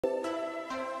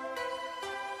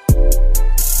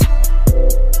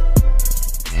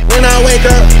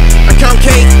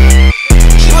cake.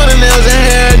 She want her nails and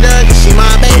hair done, cause she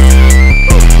my baby.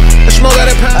 The smoke out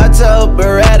of pound. I told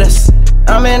Berettas,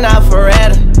 I'm in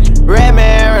Alpharetta. Red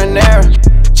marinara,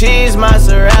 cheese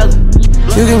mozzarella.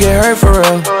 You can get hurt for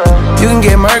real, you can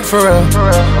get murked for real.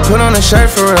 Put on a shirt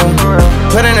for real,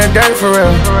 put in the dirt for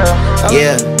real.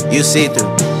 Yeah, you see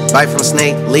through, bite from a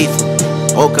snake, lethal.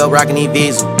 Woke up rockin'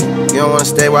 E-Visa, you don't wanna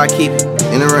stay where I keep it,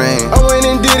 in the rain. I went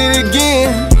and did it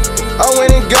again, I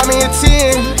went and got me a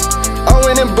 10. I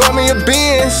went and bought me a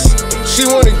Benz. She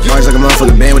wanna get March like a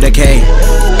motherfucking band with that K.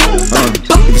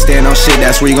 If you stand on shit,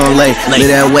 that's where you gon' lay. Live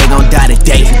that way, gon' die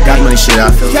today. Got money shit, I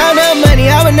feel. Count up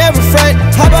money, I would never front.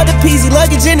 How about the peasy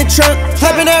luggage in the trunk?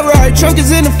 Hop in that Laroi, trunk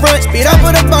is in the front. Speed up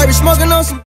with a Barbie, smoking on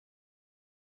some.